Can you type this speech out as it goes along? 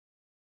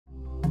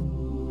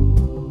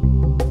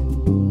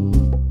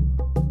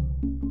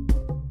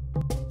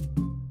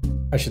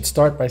I should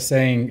start by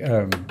saying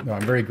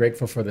I'm very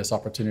grateful for this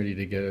opportunity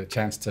to get a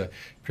chance to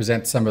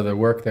present some of the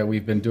work that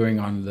we've been doing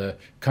on the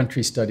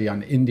country study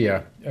on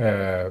India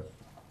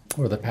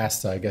over the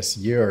past, I guess,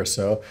 year or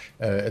so.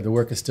 The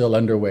work is still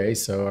underway,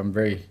 so I'm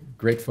very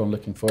grateful and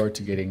looking forward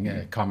to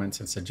getting comments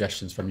and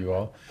suggestions from you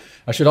all.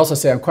 I should also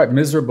say I'm quite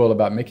miserable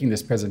about making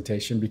this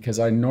presentation because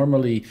I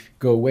normally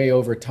go way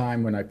over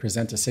time when I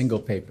present a single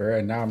paper,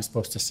 and now I'm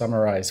supposed to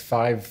summarize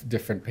 5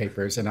 different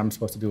papers, and I'm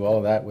supposed to do all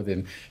of that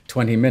within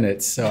 20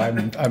 minutes. So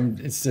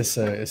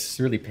it's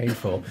really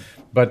painful,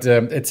 but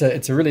it's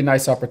a really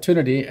nice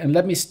opportunity. And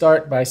let me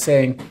start by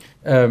saying,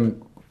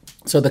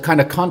 so the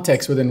kind of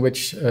context within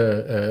which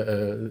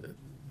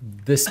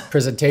this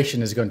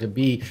presentation is going to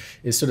be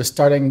is sort of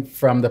starting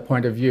from the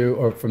point of view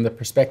or from the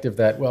perspective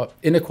that, well,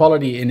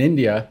 inequality in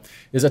India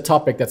is a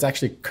topic that's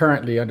actually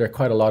currently under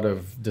quite a lot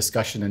of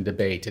discussion and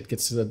debate. It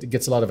gets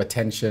a lot of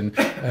attention,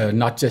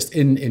 not just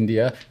in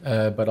India,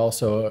 but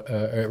also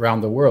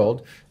around the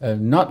world,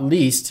 not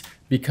least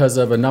because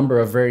of a number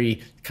of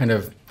very kind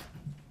of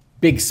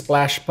big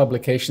splash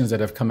publications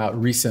that have come out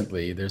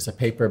recently. There's a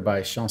paper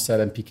by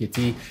Chancel and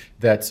Piketty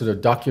that sort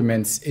of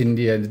documents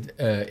Indian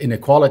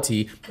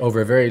inequality over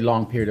a very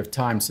long period of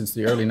time since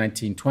the early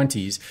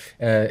 1920s.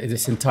 It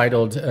is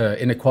entitled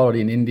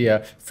Inequality in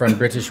India from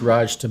British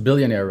Raj to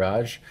Billionaire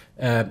Raj,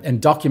 and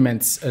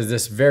documents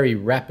this very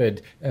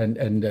rapid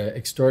and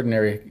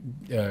extraordinary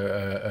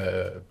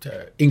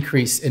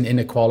increase in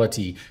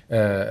inequality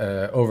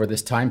over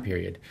this time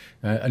period.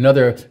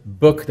 Another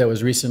book that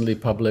was recently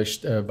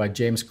published by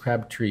James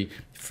Crabtree,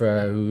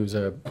 who's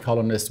a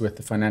columnist with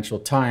the Financial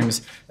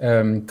Times,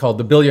 called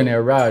The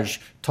Billionaire Raj,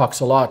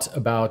 talks a lot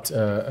about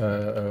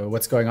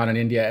what's going on in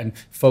India and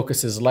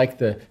focuses, like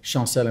the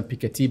Chancel and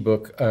Piketty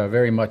book,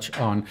 very much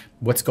on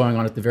what's going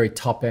on at the very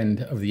top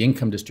end of the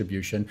income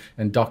distribution,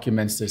 and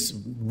documents this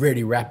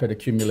really rapid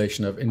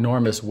accumulation of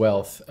enormous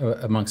wealth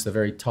amongst the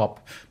very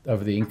top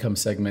of the income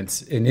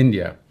segments in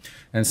India.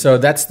 And so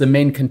that's the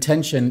main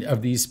contention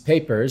of these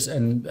papers,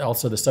 and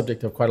also the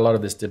subject of quite a lot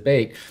of this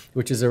debate,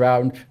 which is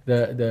around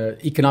the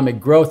economic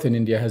growth in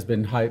India has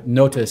been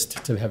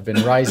noticed to have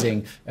been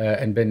rising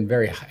and been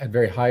at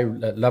very high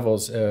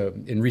levels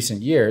in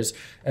recent years.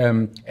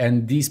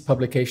 And these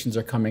publications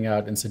are coming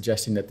out and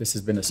suggesting that this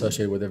has been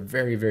associated with a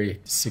very, very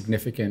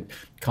significant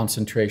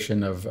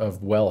concentration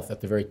of wealth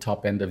at the very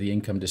top end of the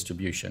income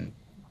distribution.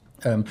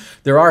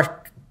 There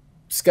are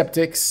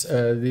skeptics.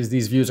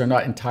 These views are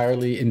not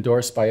entirely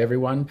endorsed by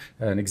everyone.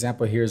 An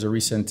example here is a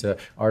recent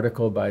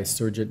article by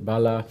Surjit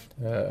Bala,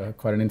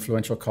 quite an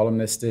influential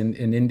columnist in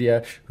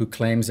India, who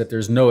claims that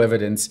there's no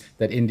evidence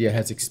that India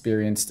has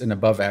experienced an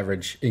above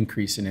average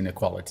increase in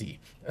inequality.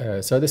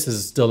 So this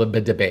is still a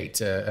bit debate,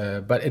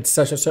 but it's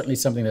certainly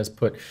something that's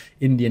put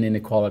Indian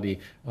inequality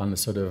on the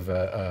sort of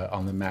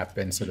on the map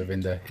and sort of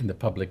in the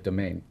public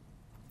domain.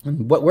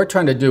 And what we're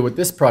trying to do with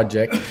this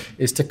project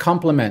is to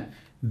complement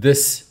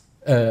this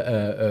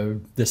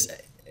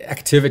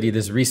activity,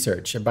 this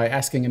research, by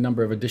asking a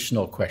number of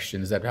additional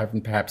questions that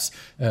haven't perhaps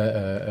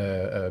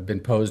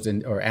been posed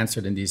or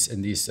answered in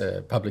these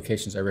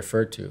publications I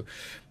referred to.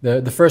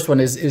 The first one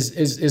is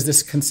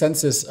this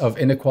consensus of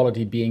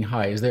inequality being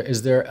high?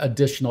 Is there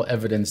additional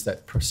evidence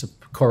that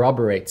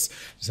corroborates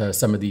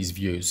some of these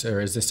views,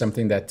 or is this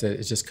something that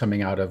is just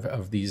coming out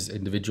of these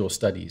individual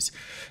studies?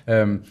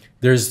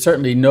 There's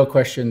certainly no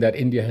question that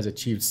India has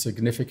achieved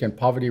significant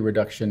poverty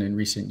reduction in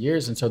recent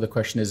years, and so the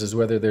question is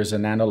whether there's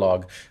an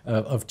analog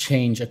of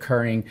change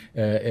occurring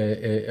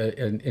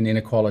in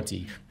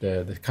inequality,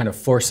 the kind of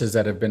forces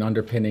that have been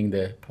underpinning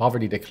the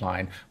poverty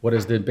decline. What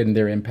has been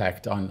their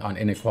impact on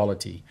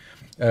inequality?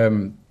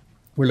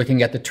 We're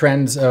looking at the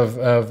trends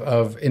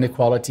of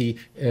inequality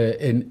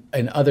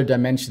in other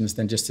dimensions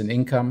than just in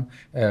income.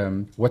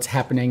 What's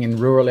happening in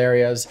rural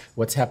areas,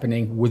 what's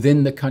happening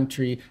within the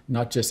country,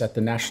 not just at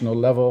the national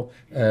level,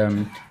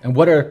 and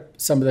what are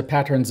some of the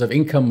patterns of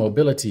income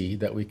mobility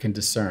that we can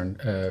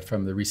discern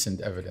from the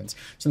recent evidence.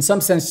 So in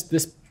some sense,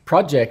 this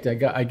project,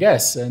 I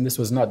guess, and this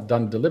was not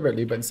done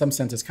deliberately, but in some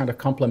sense it's kind of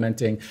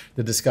complementing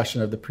the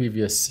discussion of the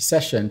previous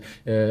session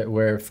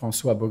where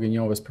François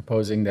Bourguignon was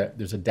proposing that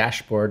there's a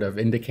dashboard of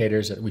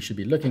indicators that we should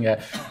be looking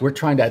at. We're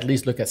trying to at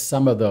least look at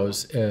some of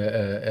those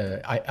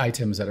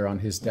items that are on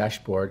his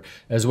dashboard,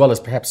 as well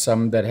as perhaps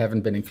some that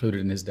haven't been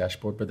included in his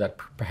dashboard, but that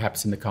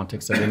perhaps in the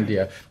context of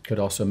India could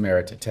also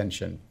merit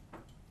attention.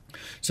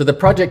 So the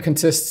project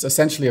consists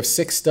essentially of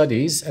 6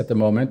 studies at the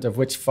moment, of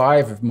which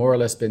 5 have more or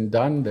less been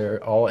done.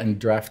 They're all in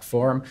draft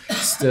form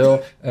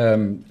still,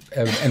 and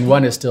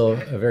one is still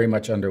very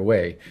much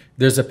underway.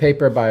 There's a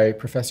paper by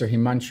Professor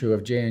Himanshu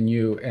of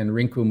JNU and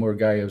Rinku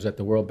Murgai, who's at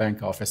the World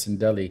Bank office in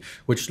Delhi,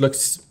 which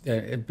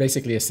it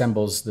basically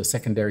assembles the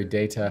secondary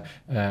data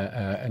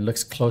and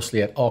looks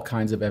closely at all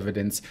kinds of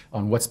evidence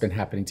on what's been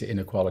happening to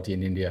inequality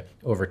in India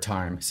over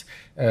time.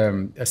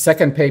 A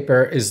second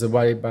paper is the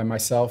one by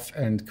myself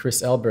and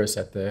Chris Elbers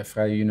at the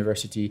Vrije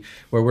University,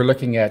 where we're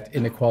looking at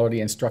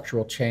inequality and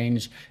structural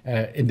change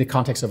in the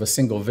context of a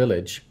single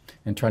village,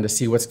 and trying to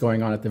see what's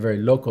going on at the very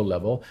local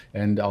level.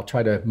 And I'll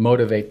try to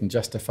motivate and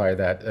justify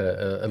that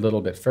a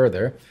little bit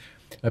further.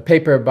 A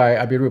paper by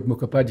Abhirup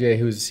Mukhopadhyay,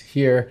 who's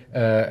here,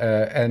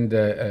 and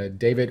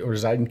David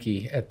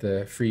Orzeinki at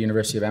the Free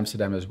University of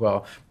Amsterdam as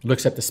well,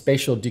 looks at the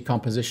spatial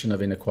decomposition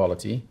of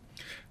inequality.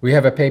 We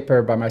have a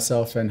paper by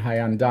myself and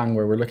Haiyan Dang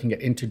where we're looking at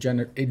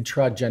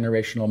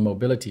intragenerational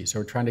mobility. So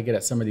we're trying to get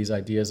at some of these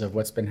ideas of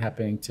what's been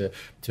happening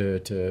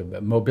to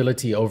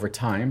mobility over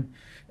time.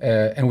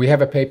 And we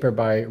have a paper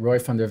by Roy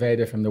van der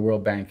Weyde from the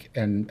World Bank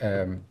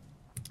and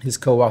his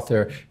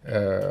co-author,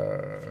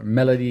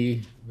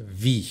 Melody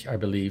V, I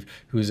believe,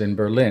 who's in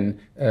Berlin,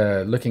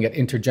 looking at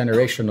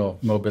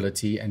intergenerational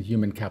mobility and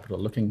human capital,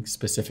 looking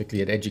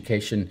specifically at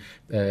education,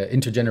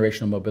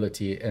 intergenerational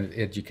mobility and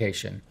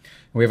education.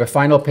 We have a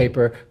final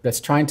paper that's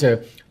trying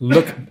to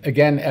look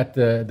again at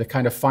the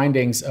kind of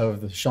findings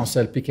of the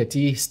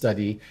Chancel-Piketty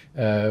study,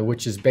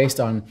 which is based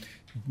on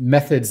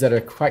methods that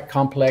are quite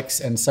complex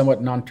and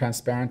somewhat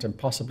non-transparent and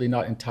possibly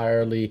not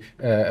entirely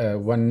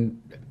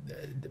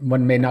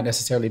one may not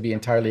necessarily be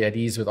entirely at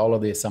ease with all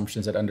of the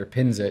assumptions that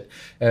underpins it.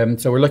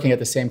 So we're looking at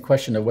the same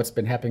question of what's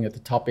been happening at the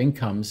top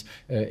incomes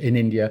in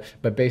India,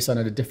 but based on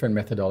a different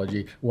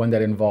methodology, one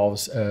that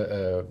involves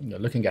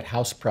looking at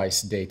house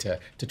price data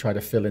to try to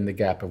fill in the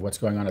gap of what's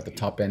going on at the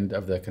top end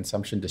of the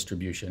consumption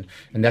distribution.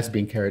 And that's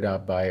being carried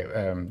out by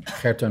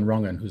Gerton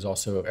Rongen, who's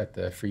also at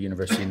the Free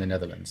University in the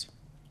Netherlands.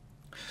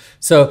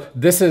 So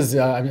this is,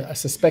 I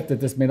suspect that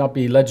this may not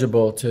be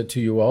legible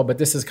to you all, but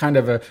this is kind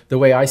of the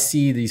way I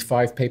see these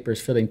 5 papers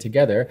fitting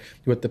together,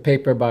 with the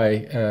paper by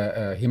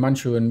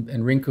Himanshu and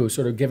Rinku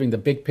sort of giving the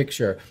big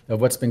picture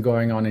of what's been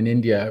going on in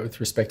India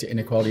with respect to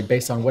inequality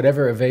based on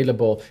whatever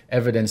available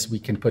evidence we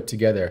can put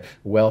together: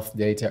 wealth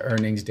data,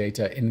 earnings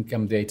data,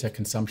 income data,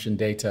 consumption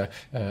data,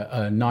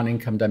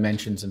 non-income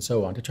dimensions, and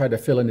so on, to try to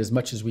fill in as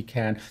much as we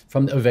can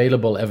from the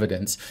available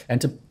evidence.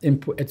 And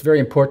it's very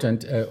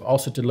important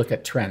also to look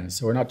at trends.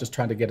 So we're not just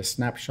trying to get a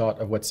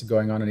snapshot of what's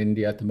going on in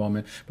India at the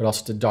moment, but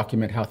also to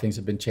document how things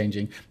have been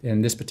changing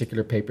in this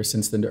particular paper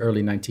since the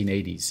early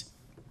 1980s.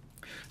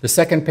 The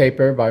second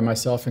paper by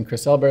myself and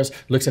Chris Elbers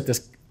looks at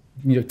this,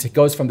 it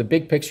goes from the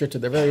big picture to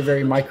the very,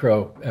 very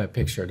micro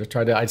picture to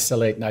try to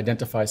isolate and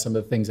identify some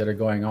of the things that are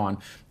going on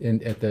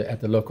at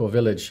the local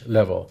village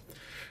level.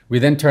 We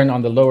then turn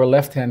on the lower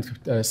left-hand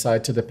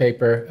side to the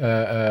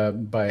paper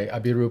by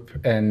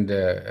Abhirup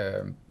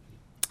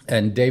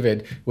and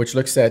David, which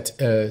looks at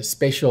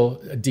spatial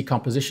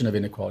decomposition of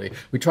inequality.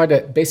 We try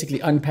to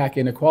basically unpack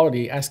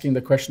inequality, asking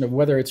the question of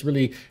whether it's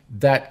really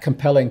that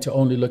compelling to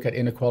only look at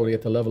inequality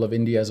at the level of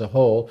India as a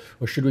whole,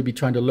 or should we be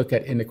trying to look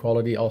at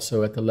inequality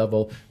also at the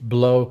level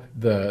below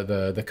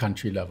the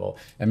country level.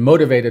 And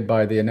motivated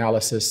by the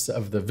analysis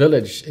of the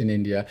village in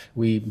India,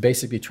 we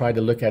basically try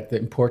to look at the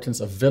importance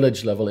of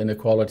village level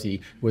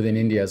inequality within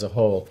India as a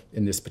whole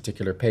in this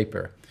particular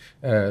paper.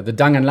 The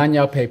Dang and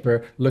Lanjouw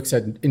paper looks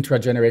at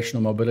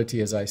intragenerational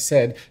mobility, as I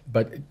said,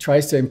 but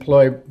tries to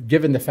employ,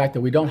 given the fact that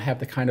we don't have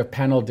the kind of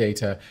panel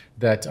data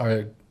that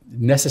are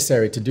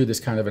necessary to do this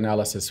kind of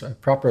analysis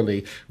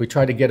properly, we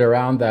try to get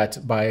around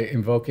that by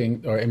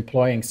invoking or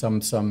employing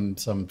some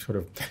sort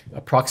of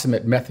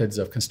approximate methods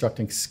of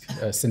constructing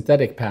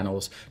synthetic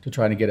panels to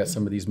try to get at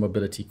some of these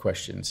mobility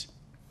questions.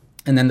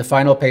 And then the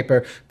final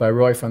paper by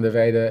Roy van der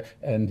Weyde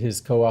and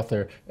his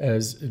co-author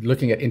is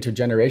looking at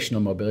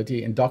intergenerational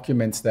mobility and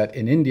documents that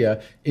in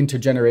India,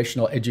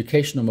 intergenerational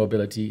educational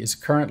mobility is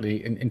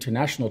currently, in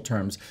international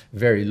terms,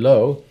 very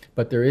low,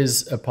 but there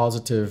is a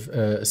positive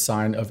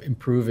sign of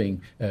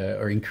improving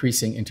or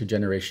increasing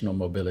intergenerational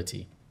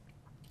mobility.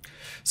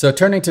 So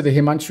turning to the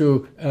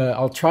Himanshu,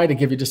 I'll try to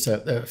give you just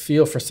a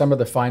feel for some of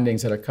the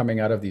findings that are coming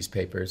out of these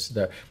papers.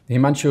 The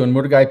Himanshu and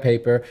Murgai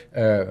paper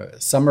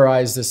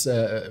summarize this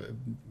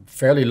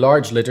fairly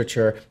large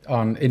literature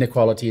on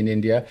inequality in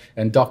India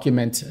and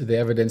document the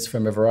evidence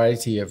from a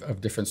variety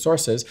of different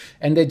sources.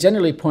 And they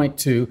generally point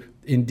to,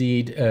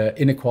 indeed,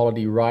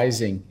 inequality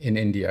rising in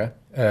India.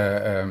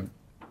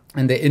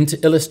 And they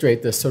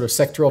illustrate this sort of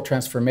sectoral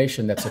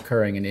transformation that's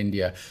occurring in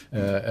India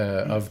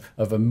of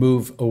a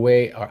move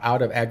away or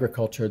out of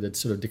agriculture, that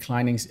sort of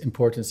declining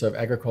importance of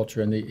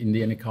agriculture in the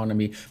Indian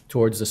economy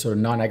towards the sort of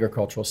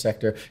non-agricultural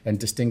sector,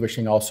 and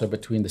distinguishing also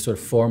between the sort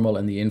of formal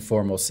and the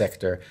informal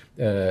sector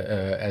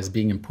as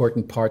being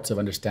important parts of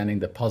understanding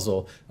the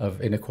puzzle of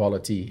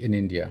inequality in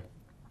India.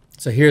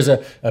 So here's a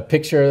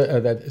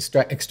picture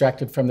that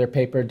extracted from their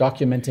paper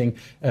documenting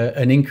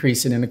an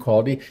increase in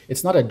inequality.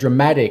 It's not a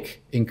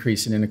dramatic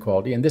increase in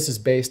inequality, and this is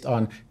based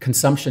on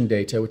consumption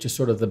data, which is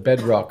sort of the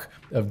bedrock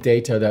of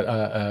data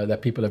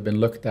that people have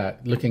been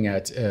looking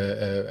at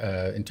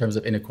in terms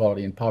of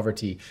inequality and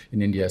poverty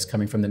in India. Is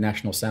coming from the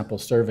national sample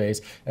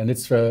surveys, and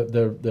it's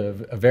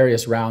the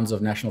various rounds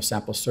of national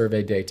sample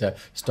survey data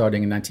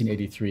starting in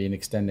 1983 and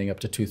extending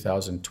up to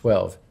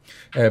 2012.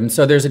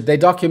 So they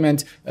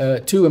document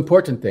two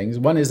important things.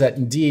 One is that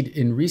indeed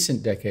in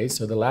recent decades,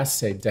 so the last,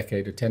 say,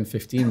 decade or 10,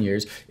 15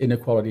 years,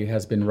 inequality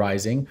has been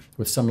rising,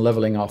 with some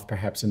leveling off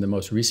perhaps in the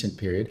most recent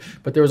period.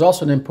 But there was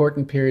also an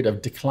important period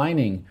of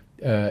declining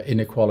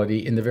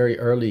inequality in the very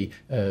early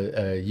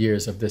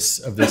years of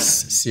this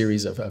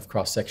series of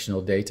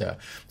cross-sectional data.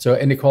 So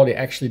inequality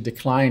actually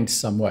declined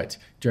somewhat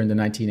during the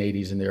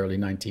 1980s and the early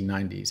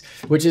 1990s,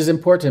 which is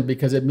important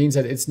because it means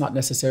that it's not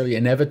necessarily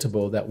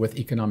inevitable that with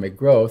economic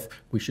growth,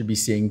 we should be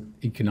seeing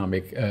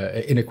economic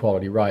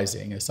inequality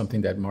rising. It's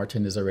something that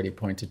Martin has already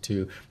pointed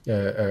to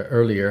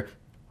earlier,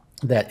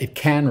 that it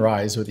can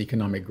rise with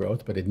economic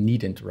growth, but it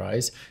needn't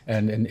rise.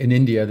 And in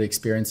India, the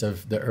experience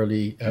of the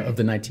of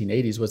the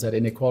 1980s was that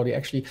inequality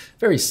actually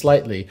very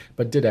slightly,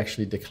 but did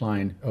actually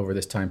decline over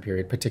this time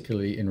period,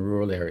 particularly in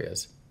rural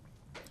areas.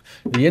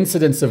 The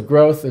incidence of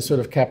growth is sort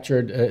of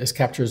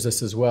captures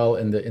this as well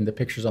in the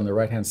pictures on the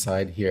right-hand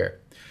side here.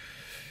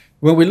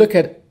 When we look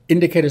at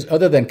indicators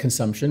other than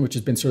consumption, which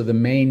has been sort of the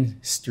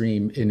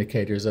mainstream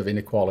indicators of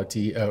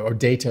inequality or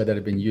data that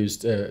have been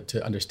used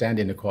to understand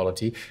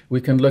inequality,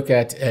 we can look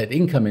at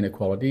income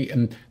inequality.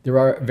 And there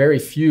are very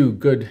few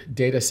good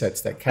data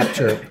sets that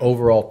capture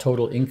overall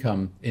total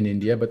income in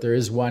India, but there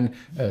is one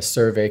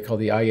survey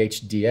called the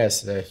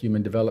IHDS, the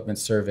Human Development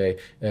Survey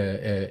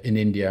in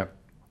India,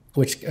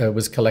 which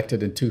was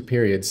collected in two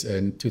periods,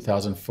 in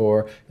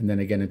 2004 and then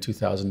again in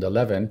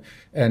 2011.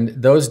 And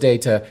those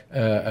data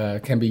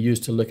can be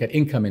used to look at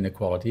income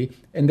inequality.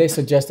 And they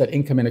suggest that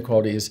income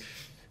inequality is,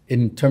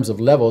 in terms of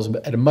levels,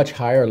 at a much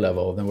higher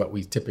level than what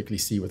we typically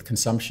see with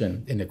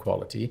consumption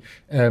inequality.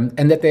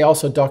 And that they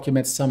also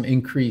document some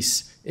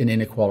increase in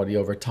inequality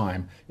over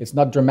time. It's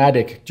not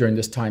dramatic during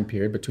this time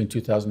period between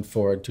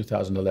 2004 and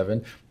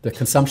 2011. The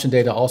consumption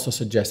data also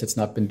suggests it's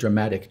not been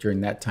dramatic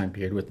during that time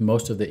period, with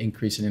most of the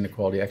increase in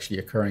inequality actually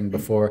occurring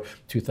before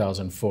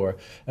 2004.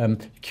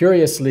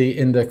 Curiously,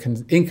 in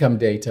the income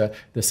data,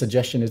 the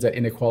suggestion is that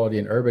inequality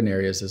in urban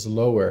areas is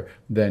lower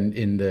than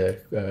in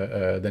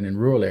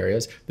rural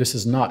areas. This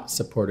is not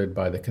supported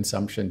by the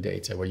consumption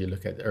data, where you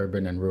look at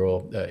urban and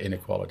rural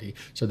inequality.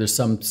 So there's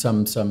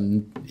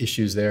some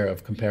issues there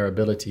of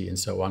comparability and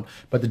so on.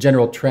 But the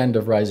general trend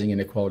of rising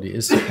inequality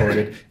is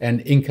supported,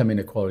 and income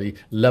inequality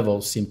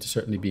levels seem to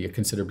certainly be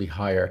considerably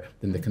higher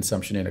than the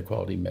consumption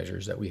inequality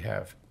measures that we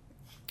have.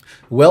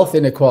 Wealth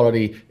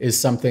inequality is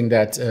something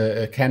that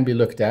can be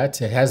looked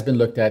at. It has been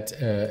looked at.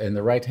 In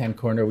the right-hand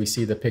corner, we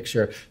see the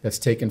picture that's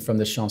taken from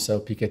the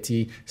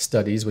Chancel-Piketty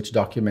studies, which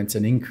documents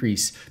an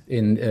increase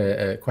in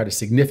quite a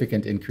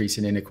significant increase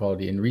in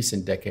inequality in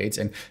recent decades,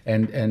 and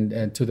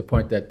to the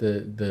point that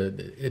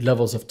the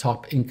levels of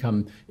top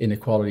income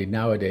inequality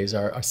nowadays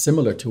are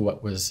similar to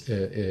what was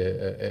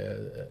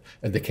the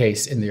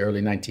case in the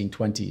early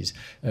 1920s.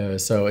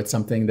 So it's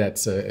something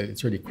that's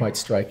it's really quite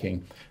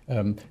striking.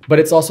 But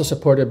it's also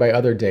supported by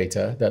other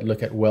data that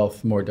look at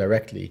wealth more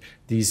directly.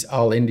 These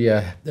All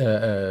India,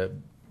 the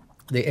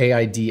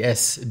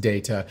AIDS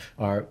data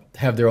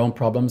have their own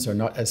problems, are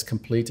not as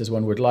complete as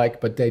one would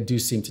like, but they do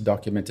seem to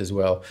document as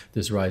well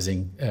this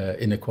rising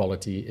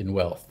inequality in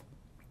wealth.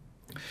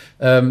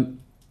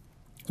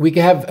 We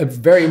have a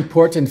very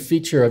important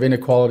feature of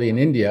inequality in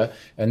India,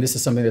 and this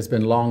is something that's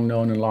been long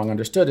known and long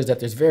understood, is that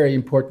there's very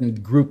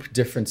important group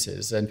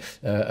differences. And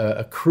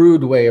a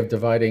crude way of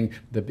dividing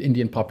the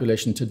Indian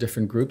population into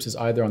different groups is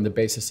either on the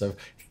basis of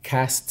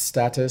caste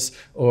status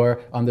or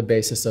on the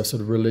basis of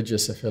sort of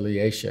religious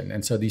affiliation.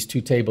 And so these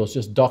two tables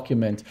just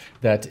document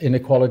that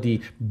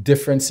inequality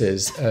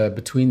differences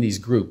between these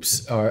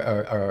groups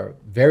are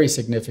very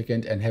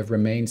significant and have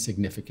remained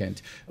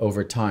significant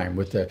over time,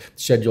 with the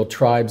scheduled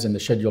tribes and the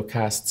scheduled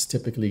castes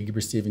typically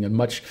receiving a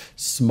much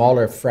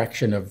smaller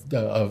fraction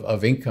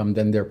of income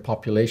than their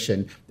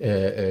population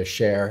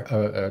share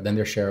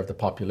of the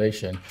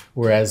population,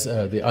 whereas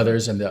the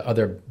others and the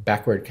other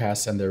backward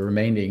castes and the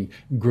remaining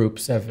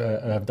groups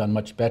have done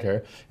much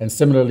better. And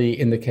similarly,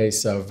 in the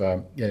case of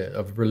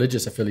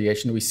religious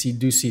affiliation, we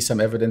do see some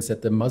evidence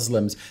that the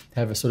Muslims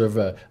have a sort of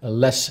a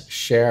less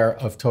share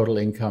of total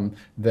income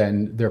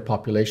than their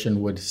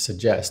population would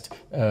suggest,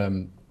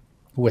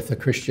 with the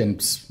Christian,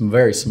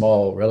 very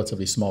small,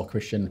 relatively small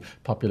Christian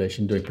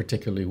population doing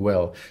particularly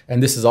well.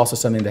 And this is also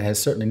something that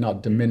has certainly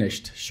not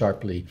diminished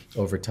sharply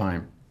over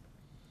time.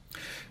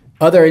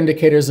 Other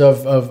indicators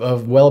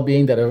of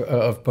well-being that are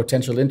of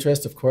potential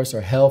interest, of course,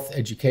 are health,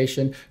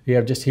 education. We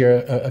have just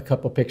here a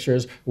couple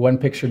pictures. One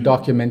picture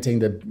documenting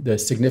the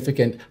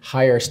significant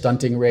higher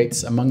stunting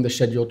rates among the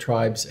scheduled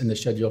tribes and the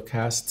scheduled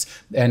castes.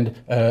 And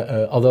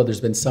although there's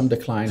been some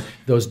decline,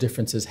 those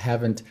differences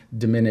haven't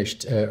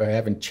diminished or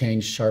haven't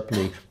changed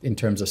sharply in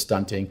terms of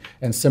stunting.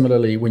 And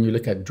similarly, when you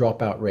look at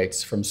dropout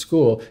rates from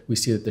school, we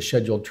see that the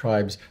scheduled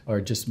tribes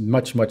are just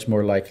much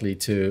more likely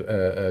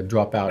to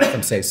drop out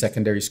from, say,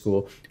 secondary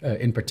school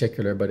in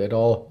particular, but at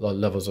all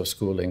levels of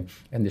schooling.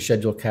 And the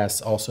scheduled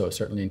castes also,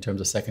 certainly in terms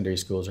of secondary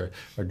schools, are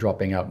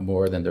dropping out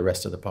more than the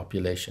rest of the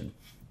population.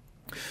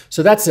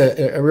 So that's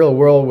a real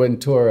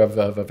whirlwind tour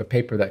of a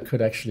paper that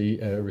could actually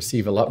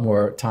receive a lot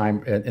more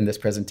time in this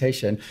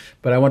presentation.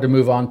 But I want to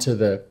move on to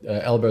the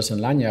Elbrus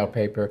and Lanjouw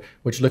paper,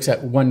 which looks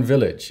at one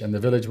village. And the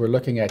village we're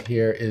looking at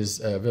here is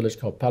a village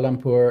called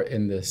Palampur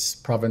in this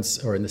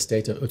province or in the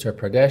state of Uttar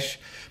Pradesh.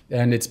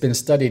 And it's been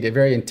studied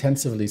very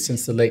intensively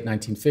since the late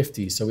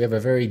 1950s. So we have a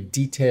very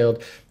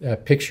detailed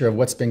picture of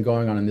what's been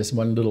going on in this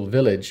one little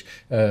village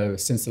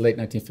since the late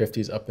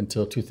 1950s up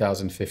until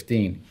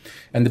 2015.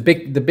 And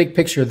the big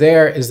picture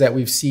there is that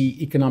we've seen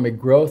economic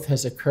growth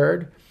has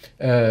occurred.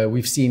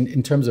 We've seen,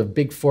 in terms of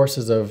big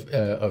forces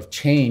of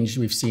change,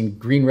 we've seen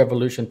green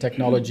revolution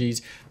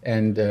technologies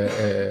and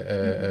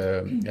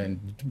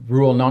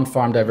rural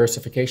non-farm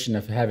diversification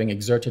of having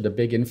exerted a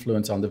big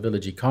influence on the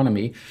village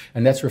economy.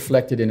 And that's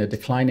reflected in a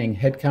declining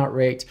headcount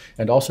rate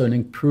and also an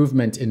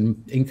improvement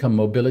in income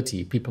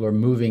mobility. People are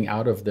moving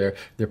out of their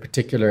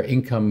particular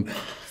income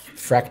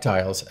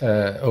fractals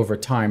over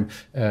time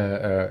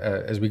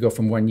as we go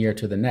from one year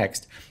to the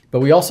next. But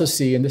we also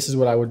see, and this is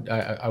what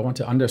I want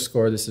to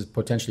underscore, this is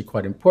potentially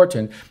quite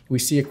important, we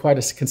see quite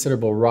a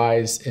considerable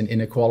rise in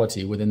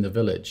inequality within the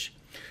village.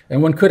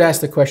 And one could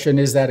ask the question,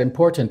 is that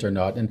important or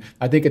not? And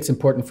I think it's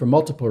important for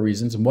multiple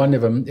reasons. One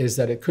of them is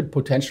that it could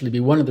potentially be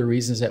one of the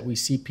reasons that we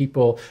see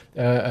people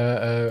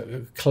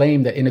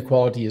claim that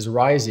inequality is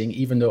rising,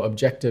 even though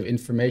objective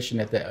information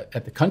at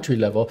the country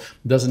level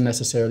doesn't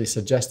necessarily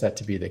suggest that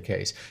to be the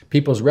case.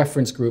 People's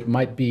reference group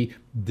might be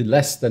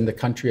less than the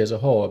country as a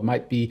whole. It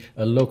might be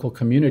a local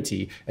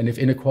community. And if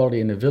inequality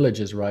in the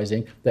village is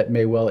rising, that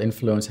may well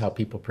influence how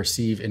people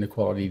perceive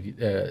inequality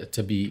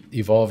to be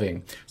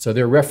evolving. So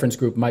their reference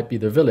group might be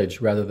the village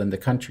rather than the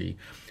country.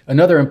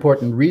 Another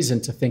important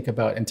reason to think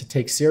about and to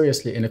take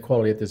seriously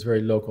inequality at this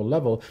very local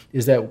level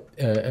is that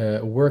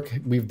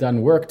we've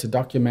done work to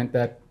document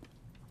that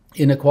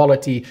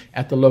inequality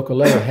at the local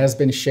level has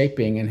been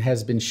shaping and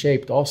has been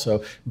shaped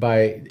also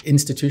by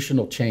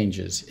institutional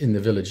changes in the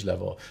village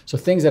level. So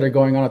things that are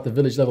going on at the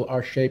village level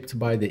are shaped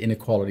by the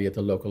inequality at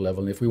the local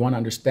level. And if we want to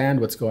understand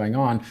what's going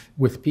on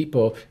with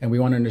people and we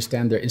want to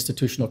understand their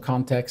institutional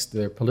context,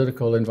 their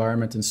political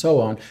environment, and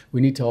so on, we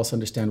need to also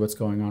understand what's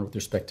going on with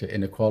respect to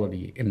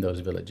inequality in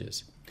those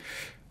villages.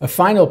 A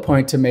final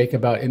point to make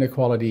about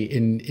inequality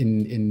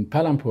in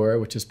Palampur,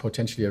 which is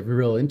potentially of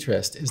real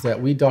interest, is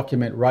that we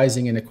document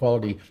rising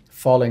inequality,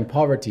 falling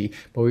poverty,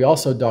 but we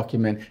also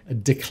document a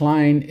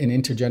decline in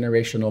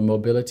intergenerational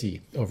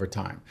mobility over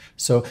time.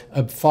 So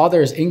a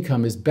father's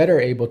income is better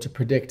able to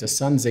predict a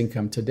son's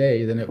income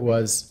today than it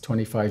was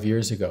 25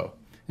 years ago.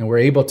 And we're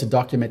able to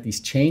document these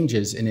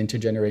changes in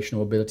intergenerational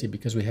mobility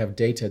because we have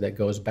data that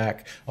goes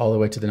back all the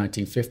way to the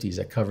 1950s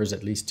that covers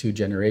at least 2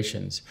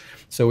 generations.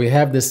 So we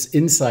have this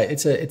insight.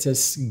 It's a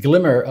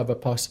glimmer of a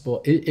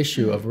possible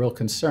issue of real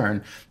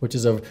concern, which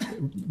is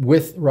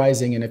with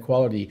rising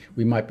inequality,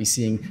 we might be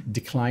seeing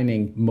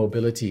declining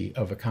mobility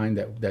of a kind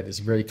that is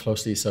very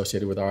closely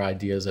associated with our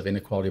ideas of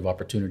inequality of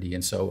opportunity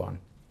and so on.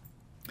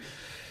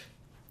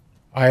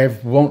 I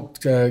won't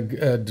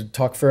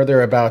talk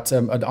further about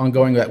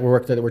ongoing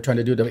work that we're trying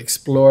to do to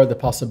explore the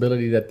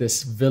possibility that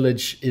this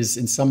village is,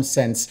 in some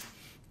sense,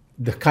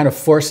 the kind of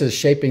forces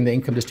shaping the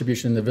income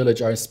distribution in the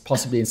village are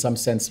possibly in some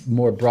sense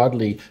more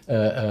broadly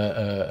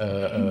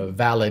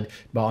valid,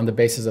 but on the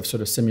basis of sort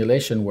of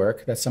simulation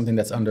work. That's something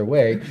that's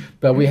underway.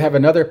 But we have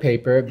another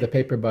paper, the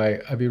paper by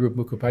Abhirup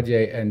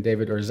Mukhopadhyay and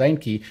David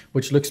Orzeinki,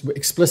 which looks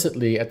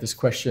explicitly at this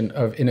question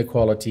of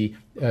inequality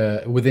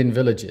within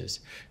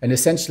villages. And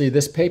essentially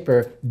this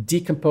paper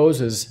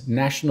decomposes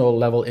national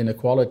level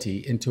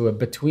inequality into a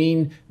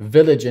between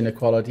village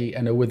inequality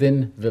and a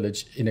within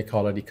village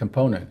inequality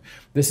component.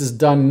 This is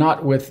done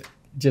not with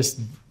just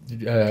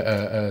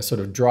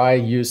sort of dry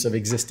use of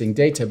existing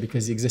data,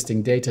 because the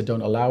existing data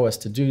don't allow us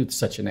to do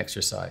such an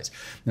exercise.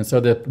 And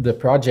so the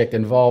project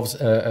involves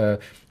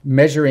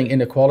measuring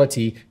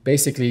inequality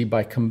basically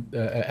by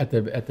at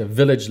the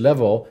village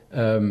level,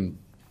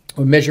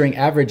 measuring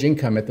average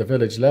income at the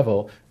village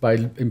level by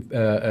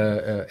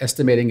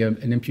estimating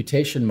an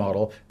imputation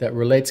model that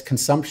relates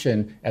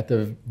consumption at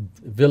the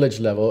village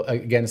level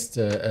against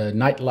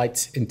night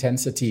light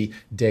intensity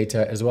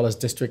data as well as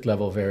district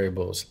level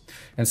variables.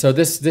 And so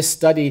this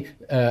study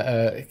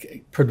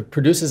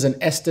produces an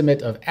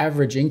estimate of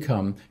average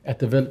income at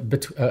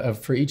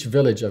for each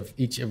village of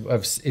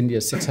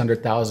India's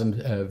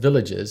 600,000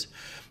 villages.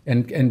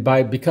 And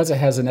because it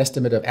has an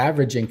estimate of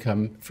average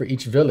income for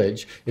each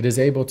village, it is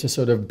able to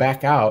sort of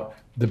back out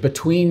the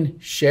between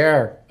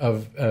share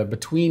of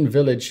between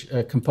village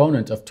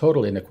component of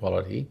total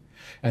inequality.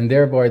 And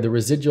thereby the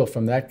residual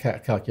from that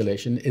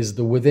calculation is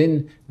the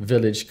within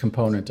village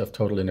component of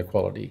total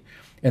inequality.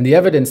 And the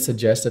evidence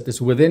suggests that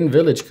this within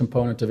village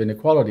component of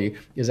inequality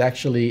is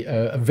actually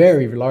a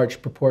very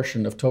large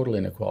proportion of total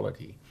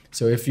inequality.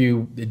 So if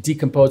you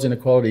decompose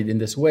inequality in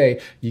this way,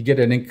 you get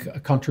a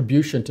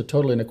contribution to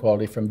total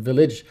inequality from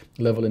village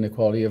level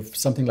inequality of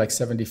something like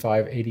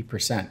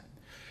 75–80%.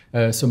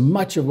 So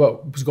much of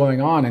what was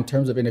going on in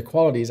terms of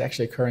inequality is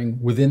actually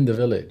occurring within the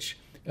village.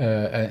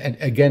 and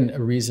again, a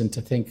reason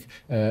to think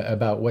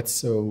about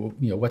what's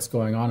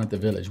going on at the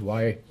village.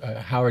 Why,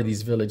 how are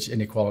these village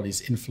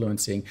inequalities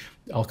influencing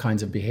all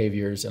kinds of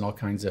behaviors and all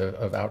kinds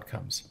of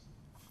outcomes?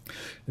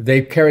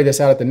 They carry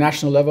this out at the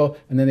national level,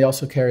 and then they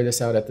also carry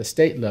this out at the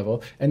state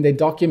level, and they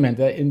document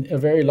that in a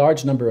very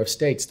large number of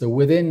states, the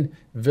within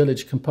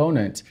village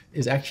component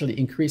is actually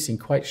increasing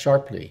quite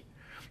sharply.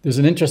 There's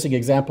an interesting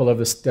example of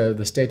the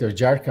state of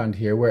Jharkhand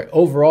here, where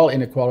overall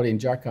inequality in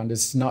Jharkhand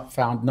is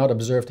not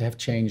observed to have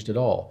changed at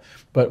all.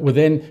 But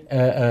within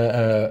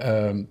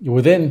the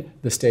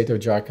state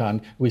of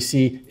Jharkhand, we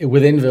see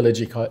within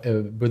village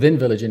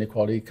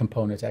inequality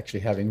component actually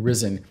having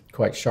risen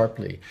quite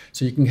sharply.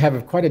 So you can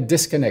have quite a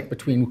disconnect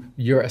between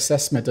your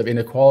assessment of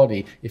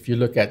inequality if you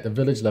look at the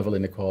village level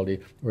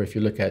inequality or if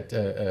you look at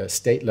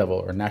state level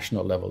or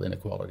national level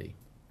inequality.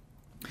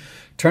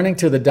 Turning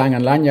to the Dang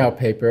and Lanjouw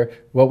paper,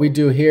 what we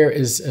do here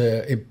is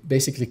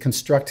basically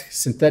construct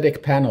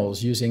synthetic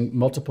panels using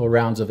multiple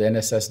rounds of the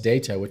NSS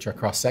data, which are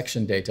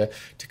cross-section data,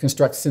 to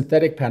construct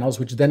synthetic panels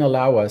which then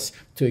allow us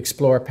to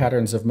explore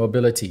patterns of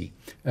mobility.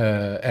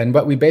 And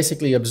what we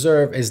basically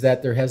observe is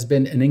that there has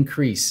been an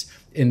increase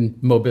in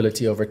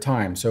mobility over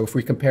time. So if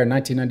we compare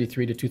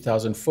 1993 to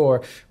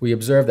 2004, we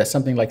observe that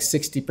something like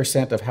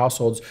 60% of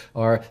households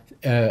are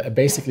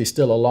basically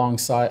still along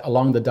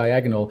the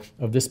diagonal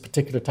of this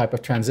particular type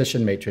of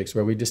transition matrix,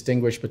 where we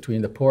distinguish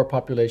between the poor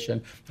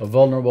population, a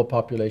vulnerable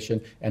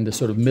population, and the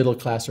sort of middle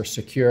class or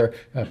secure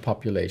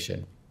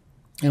population.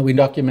 And we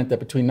document that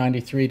between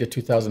 93 to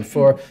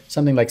 2004,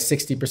 something like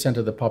 60%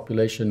 of the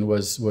population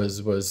was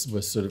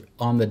sort of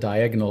on the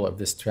diagonal of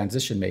this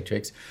transition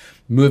matrix.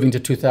 Moving to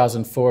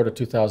 2004 to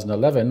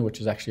 2011, which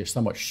is actually a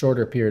somewhat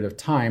shorter period of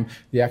time,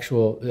 the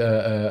actual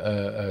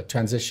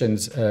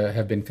transitions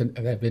have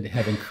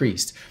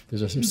increased.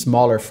 There's a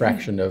smaller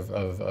fraction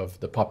of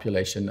the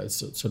population that's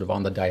sort of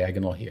on the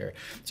diagonal here.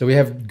 So we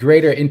have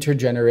greater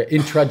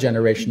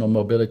intragenerational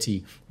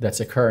mobility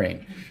that's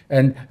occurring.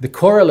 And the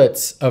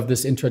correlates of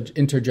this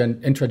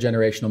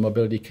intragenerational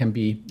mobility can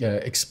be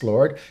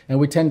explored. And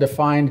we tend to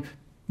find,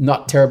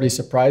 not terribly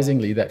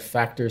surprisingly, that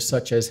factors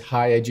such as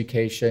high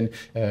education,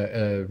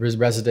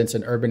 residence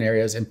in urban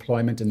areas,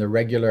 employment in the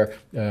regular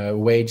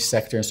wage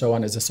sector, and so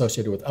on, is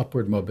associated with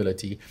upward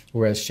mobility,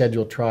 whereas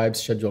scheduled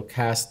tribes, scheduled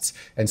castes,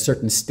 and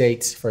certain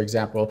states, for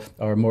example,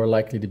 are more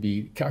likely to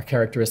be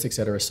characteristics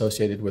that are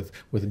associated with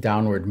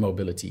downward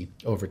mobility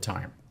over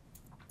time.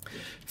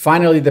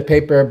 Finally, the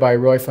paper by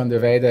Roy van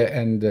der Weide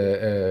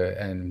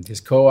and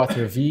his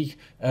co-author Wieg,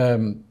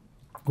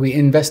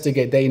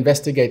 they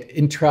investigate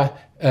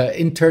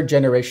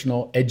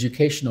intergenerational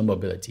educational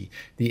mobility,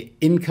 the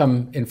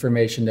income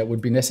information that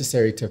would be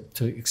necessary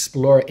to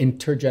explore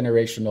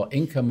intergenerational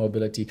income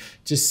mobility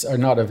just are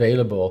not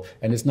available,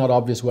 and it's not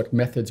obvious what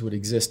methods would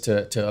exist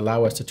to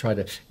allow us to try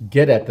to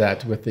get at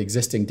that with the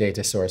existing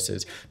data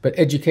sources. But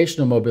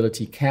educational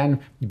mobility can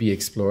be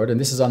explored, and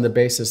this is on the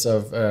basis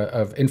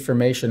of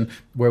information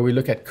where we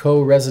look at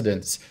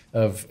co-residence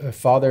of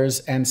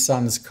fathers and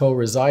sons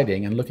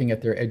co-residing and looking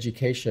at their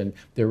education,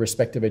 their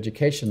respective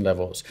education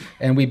levels.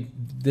 And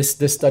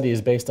this study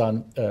is based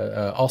on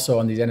also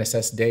on these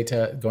NSS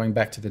data going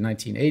back to the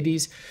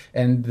 1980s,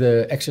 and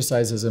the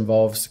exercises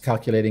involves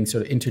calculating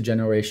sort of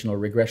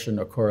intergenerational regression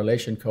or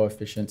correlation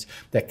coefficients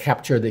that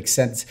capture the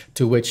extent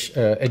to which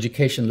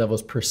education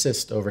levels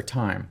persist over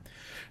time.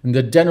 And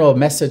the general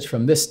message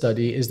from this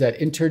study is that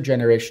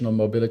intergenerational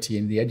mobility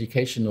in the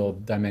educational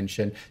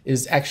dimension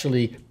is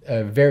actually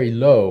very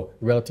low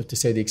relative to,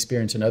 say, the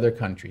experience in other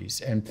countries.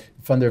 And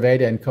van der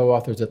Weide and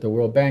co-authors at the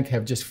World Bank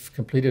have just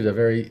completed a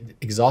very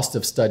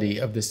exhaustive study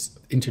of this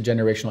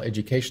intergenerational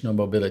educational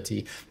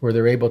mobility, where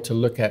they're able to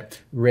look at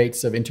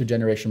rates of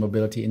intergenerational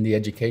mobility in the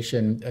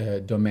education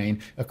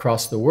domain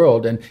across the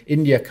world. And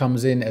India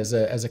comes in as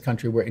a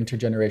country where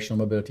intergenerational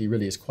mobility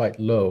really is quite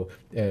low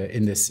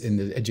in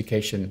the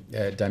education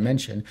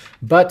dimension.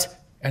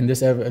 But, and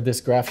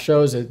this graph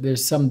shows that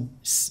there's some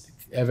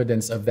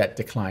evidence of that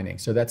declining.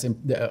 So that's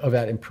of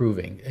that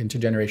improving.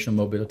 Intergenerational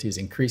mobility is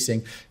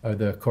increasing.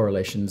 The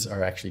correlations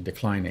are actually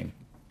declining.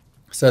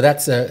 So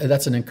that's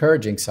an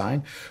encouraging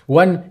sign.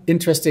 One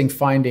interesting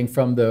finding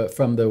from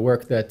the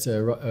work that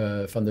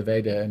van der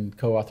Weide and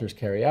co-authors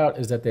carry out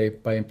is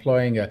that by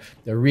employing a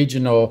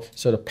regional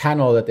sort of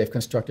panel that they've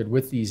constructed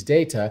with these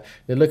data,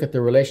 they look at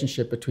the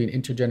relationship between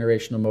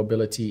intergenerational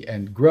mobility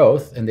and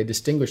growth, and they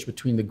distinguish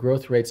between the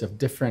growth rates of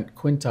different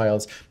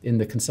quintiles in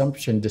the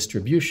consumption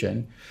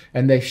distribution,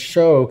 and they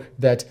show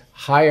that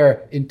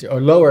higher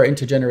or lower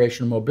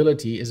intergenerational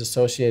mobility is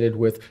associated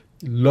with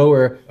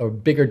lower or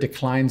bigger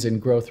declines in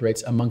growth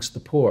rates amongst the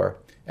poor,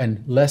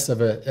 and less of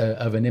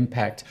an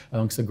impact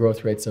amongst the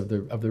growth rates of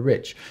the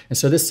rich. And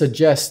so this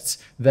suggests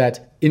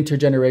that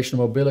intergenerational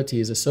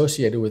mobility is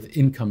associated with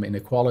income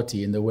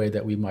inequality in the way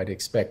that we might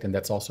expect, and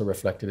that's also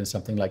reflected in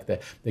something like the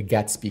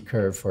Gatsby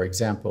curve, for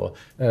example,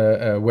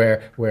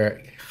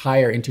 where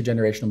higher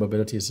intergenerational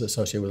mobility is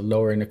associated with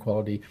lower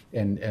inequality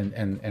and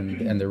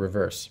the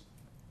reverse.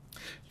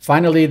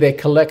 Finally, they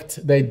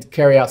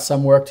carry out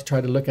some work to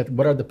try to look at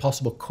what are the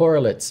possible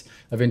correlates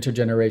of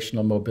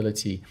intergenerational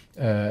mobility.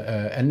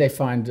 And they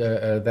find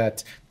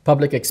that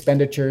public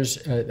expenditures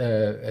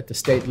at the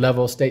state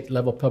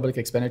level public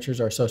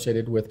expenditures are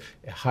associated with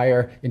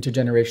higher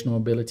intergenerational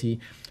mobility.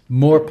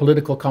 More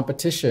political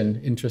competition,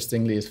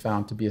 interestingly, is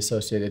found to be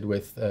associated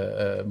with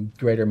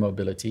greater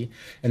mobility.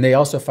 And they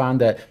also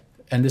found that,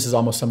 and this is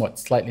almost somewhat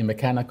slightly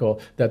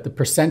mechanical, that the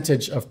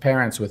percentage of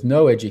parents with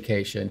no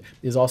education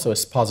is also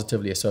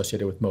positively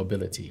associated with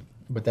mobility.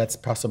 But that's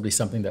possibly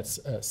something that's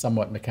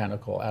somewhat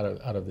mechanical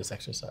out of this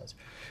exercise.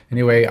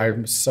 Anyway,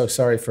 I'm so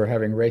sorry for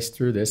having raced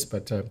through this,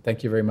 but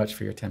thank you very much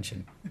for your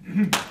attention.